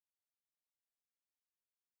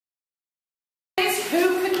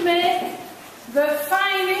the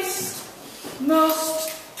finest, most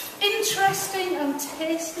interesting and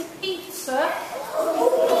tasty pizza. I've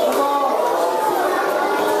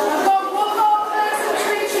got one more person to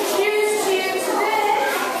introduce to you today.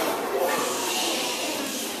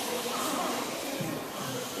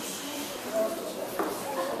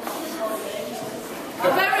 A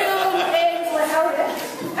very old Ainsley Harriet,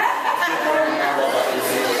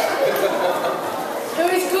 who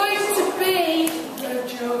is going to be a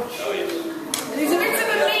judge. He's a bit of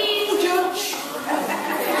a mean judge. He's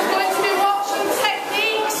going to be watching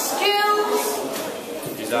techniques, skills,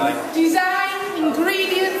 design,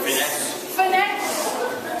 ingredients, finesse,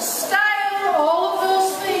 style, all of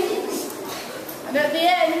those things. And at the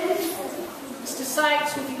end, Mr.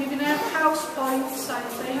 Sykes will be giving out house points, I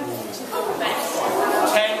think, to the best.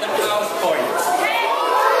 10 house points.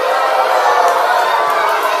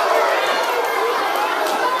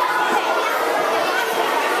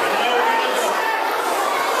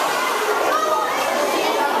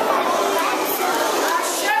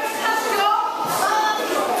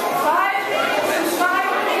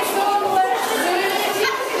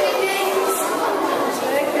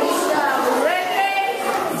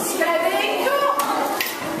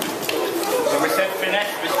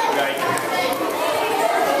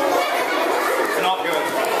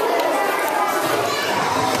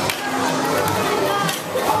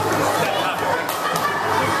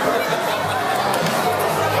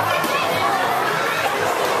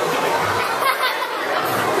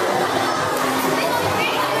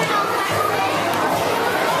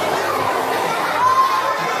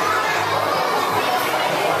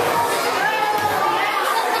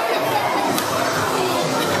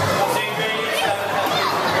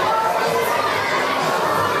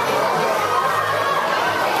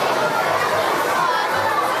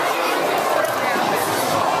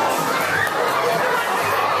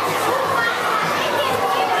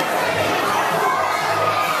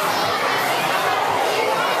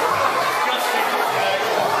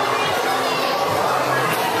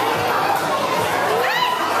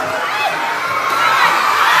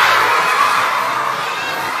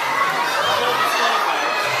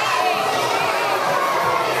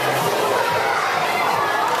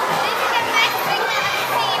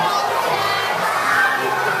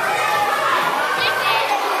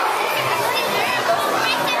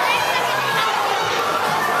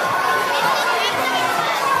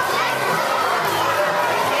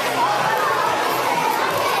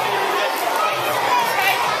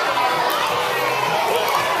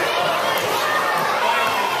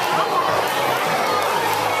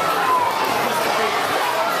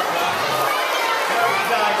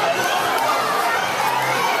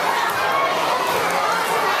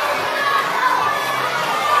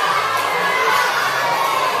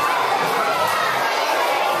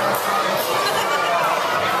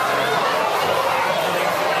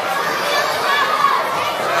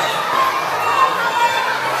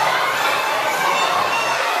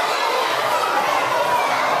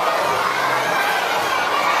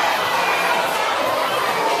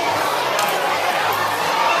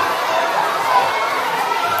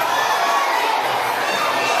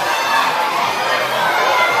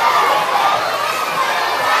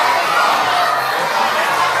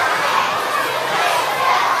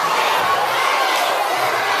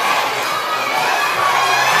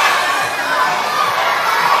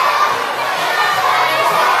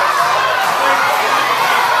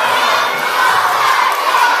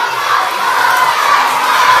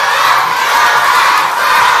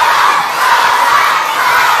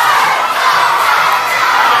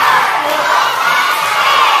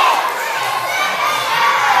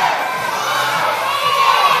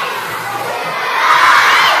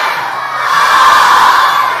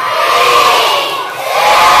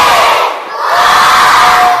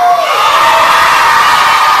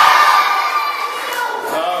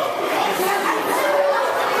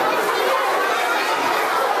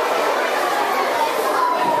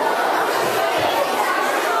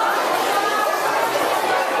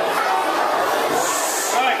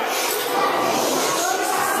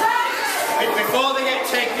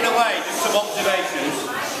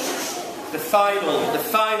 The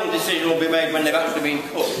final decision will be made when they've actually been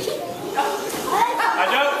cooked. I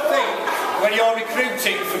don't think when you're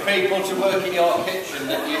recruiting for people to work in your kitchen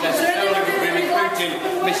that you necessarily would be recruiting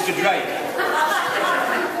Mr. Drake.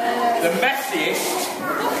 The messiest,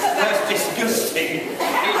 most disgusting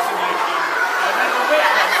pizza making I've ever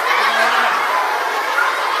witnessed in my life.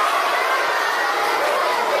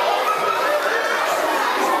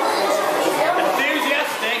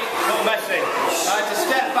 Enthusiastic, but messy. I had to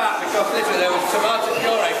step back because literally there was tomato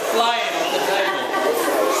puree flying off the table.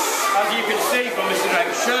 As you can see from Mr.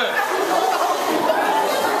 Drake's shirt.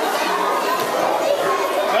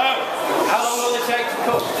 So, how long will it take to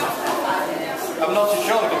cook? I'm not too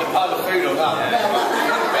sure with the pile of food on that.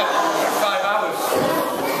 5 hours.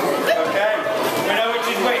 Okay. We know which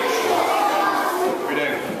is which. We do.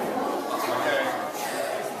 Okay.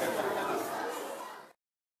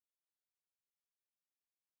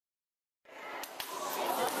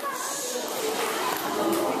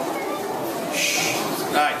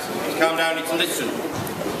 Right, let's calm down, need to listen.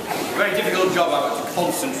 Very difficult job, I've got to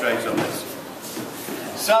concentrate on this.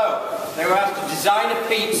 So, they were asked to design a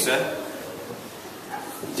pizza.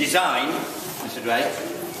 Design, Mr. Drake.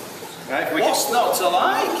 Right, What's not to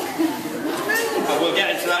like? but we'll get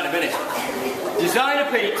into that in a minute. Design a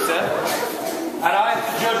pizza, and I have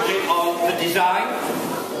to judge it on the design,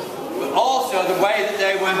 but also the way that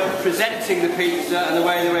they were presenting the pizza and the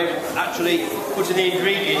way they were actually putting the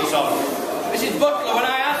ingredients on. Mrs. Butler, when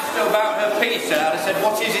I asked her about her pizza, and I said,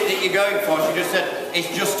 what is it that you're going for? She just said,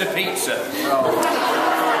 it's just a pizza.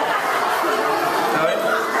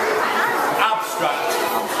 Abstract.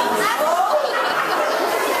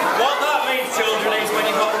 What that means, children, is when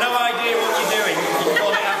you've got no idea what you're doing, you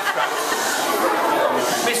call it abstract.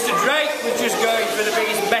 Mr. Drake was just going for the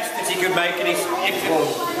biggest mess that he could make, and if it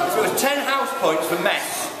was 10 house points for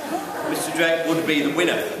mess, Mr. Drake would be the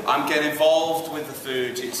winner. I'm getting involved with the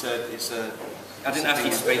food. It's a. I didn't ask you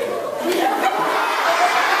to speak.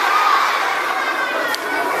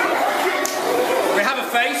 We have a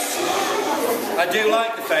face. I do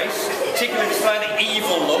like the face, particularly the slightly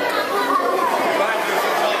evil look. Reminds me of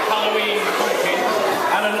things like Halloween cooking.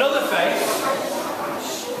 And another face,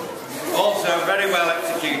 also very well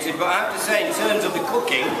executed, but I have to say, in terms of the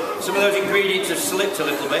cooking, some of those ingredients have slipped a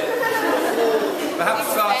little bit.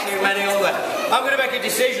 Perhaps far too many on there. I'm going to make a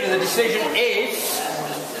decision, and the decision is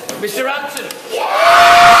Mr. Hampton.